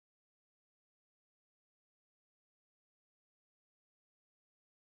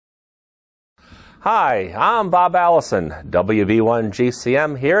Hi, I'm Bob Allison,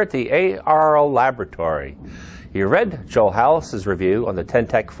 WB1GCM here at the ARL Laboratory. You read Joel Hallis's review on the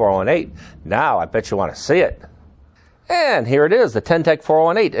TenTec 418. Now I bet you want to see it. And here it is, the TenTec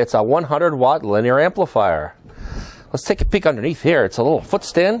 418. It's a 100 watt linear amplifier. Let's take a peek underneath here. It's a little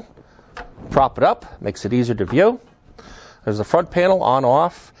footstand. Prop it up, makes it easier to view. There's the front panel on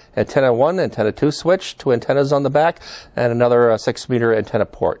off, antenna 1, antenna 2 switch, 2 antennas on the back, and another 6-meter antenna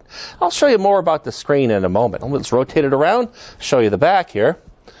port. I'll show you more about the screen in a moment. Let's rotate it around, show you the back here.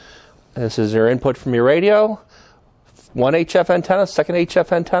 This is your input from your radio, 1 HF antenna, 2nd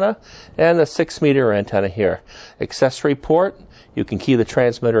HF antenna, and the 6-meter antenna here. Accessory port, you can key the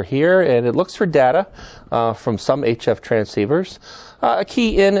transmitter here, and it looks for data from some HF transceivers. A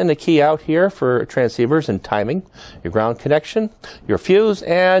key in and a key out here for transceivers and timing. Your ground connection, your fuse,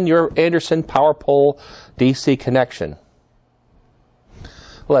 and your Anderson power pole DC connection.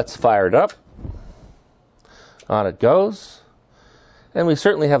 Let's fire it up. On it goes. And we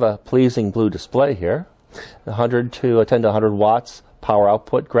certainly have a pleasing blue display here. 100 to 10 to 100 watts power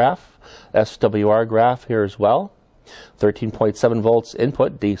output graph. SWR graph here as well. 13.7 volts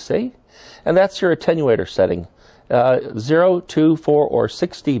input DC. And that's your attenuator setting. 0, 2, 4, or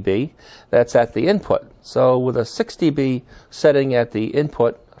 6 dB, that's at the input. So with a 6 dB setting at the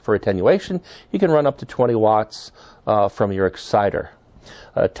input for attenuation, you can run up to 20 watts from your exciter.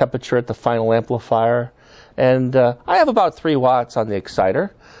 Temperature at the final amplifier, and I have about 3 watts on the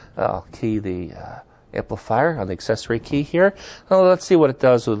exciter. I'll key the amplifier on the accessory key here. Well, let's see what it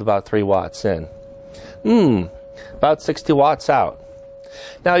does with about 3 watts in. About 60 watts out.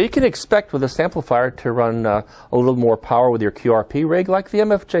 Now you can expect with this amplifier to run a little more power with your QRP rig, like the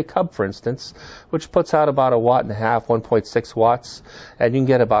MFJ Cub for instance, which puts out about 1.5 watts, 1.6 watts, and you can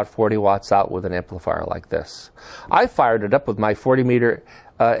get about 40 watts out with an amplifier like this. I fired it up with my 40-meter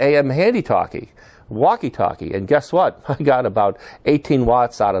AM handy-talkie, walkie-talkie, and guess what? I got about 18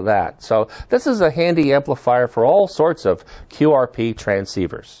 watts out of that. So this is a handy amplifier for all sorts of QRP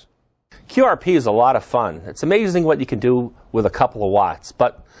transceivers. QRP is a lot of fun. It's amazing what you can do with a couple of watts,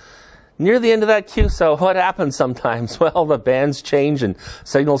 but near the end of that QSO, what happens sometimes? Well, the bands change and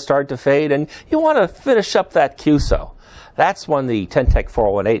signals start to fade, and you want to finish up that QSO. That's when the TenTec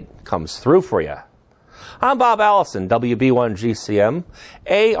 418 comes through for you. I'm Bob Allison, WB1GCM,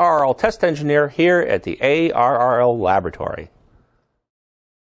 ARL test engineer here at the ARL Laboratory.